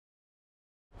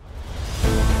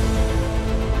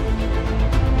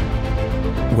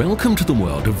Welcome to the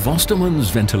world of Vostermans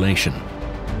Ventilation,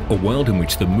 a world in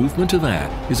which the movement of air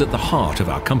is at the heart of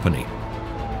our company.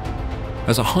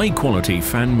 As a high-quality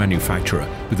fan manufacturer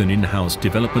with an in-house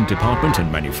development department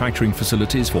and manufacturing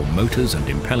facilities for motors and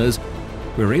impellers,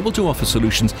 we're able to offer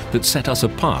solutions that set us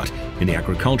apart in the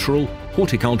agricultural,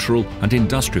 horticultural and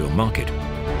industrial market.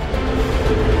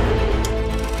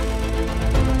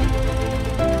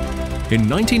 In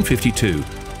 1952,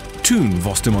 Toon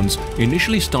Vostermans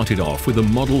initially started off with a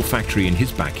model factory in his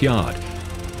backyard.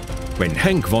 When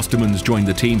Henk Vostermans joined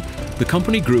the team, the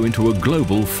company grew into a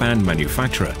global fan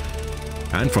manufacturer.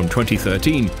 And from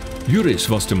 2013, Joris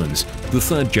Vostermans, the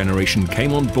third generation,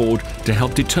 came on board to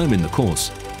help determine the course.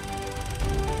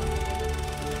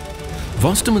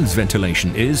 Vostermans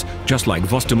Ventilation is, just like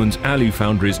Vostermans Alu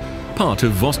Foundries, part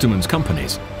of Vostermans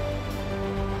companies.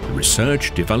 The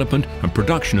research, development and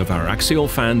production of our axial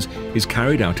fans is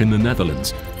carried out in the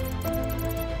Netherlands.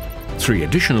 3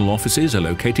 additional offices are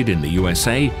located in the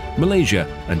USA, Malaysia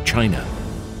and China.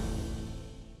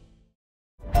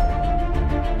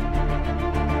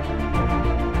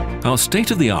 Our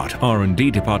state-of-the-art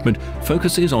R&D department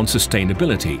focuses on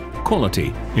sustainability,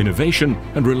 quality, innovation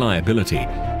and reliability.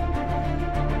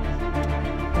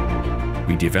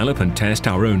 We develop and test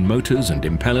our own motors and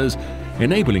impellers,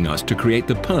 enabling us to create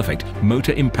the perfect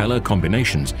motor-impeller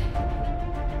combinations.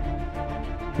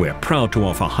 We're proud to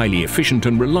offer highly efficient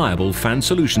and reliable fan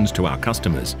solutions to our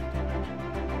customers.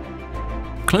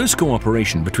 Close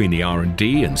cooperation between the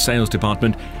R&D and sales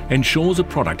department ensures a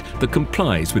product that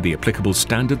complies with the applicable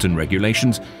standards and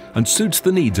regulations and suits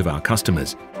the needs of our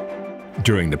customers.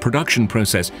 During the production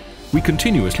process, we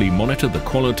continuously monitor the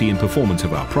quality and performance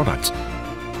of our products.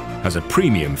 As a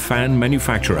premium fan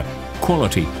manufacturer,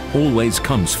 quality always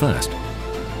comes first.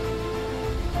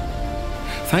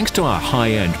 Thanks to our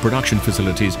high-end production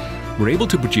facilities, we're able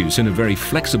to produce in a very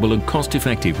flexible and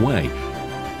cost-effective way,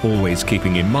 always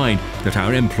keeping in mind that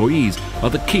our employees are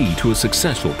the key to a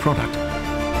successful product.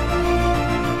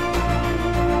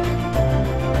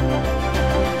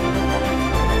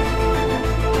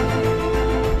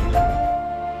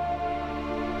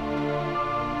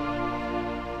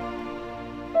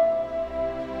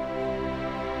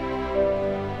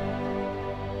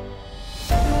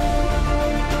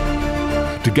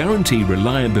 To guarantee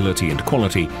reliability and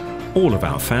quality, all of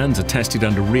our fans are tested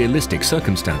under realistic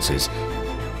circumstances.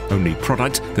 Only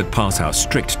products that pass our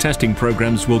strict testing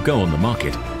programs will go on the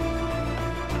market.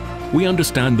 We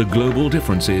understand the global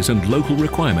differences and local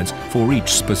requirements for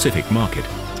each specific market.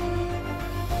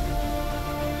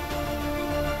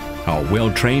 Our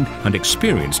well-trained and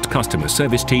experienced customer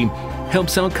service team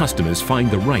helps our customers find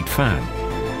the right fan.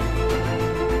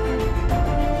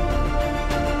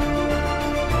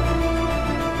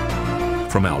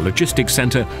 From our logistics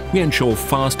centre, we ensure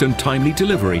fast and timely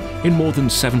delivery in more than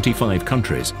 75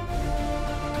 countries.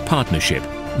 Partnership,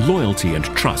 loyalty and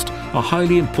trust are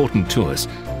highly important to us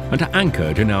and are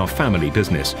anchored in our family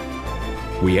business.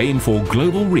 We aim for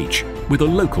global reach with a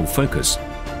local focus.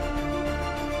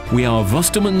 We are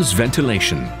Vostermans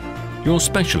Ventilation, your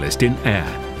specialist in air.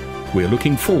 We're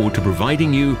looking forward to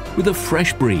providing you with a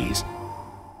fresh breeze.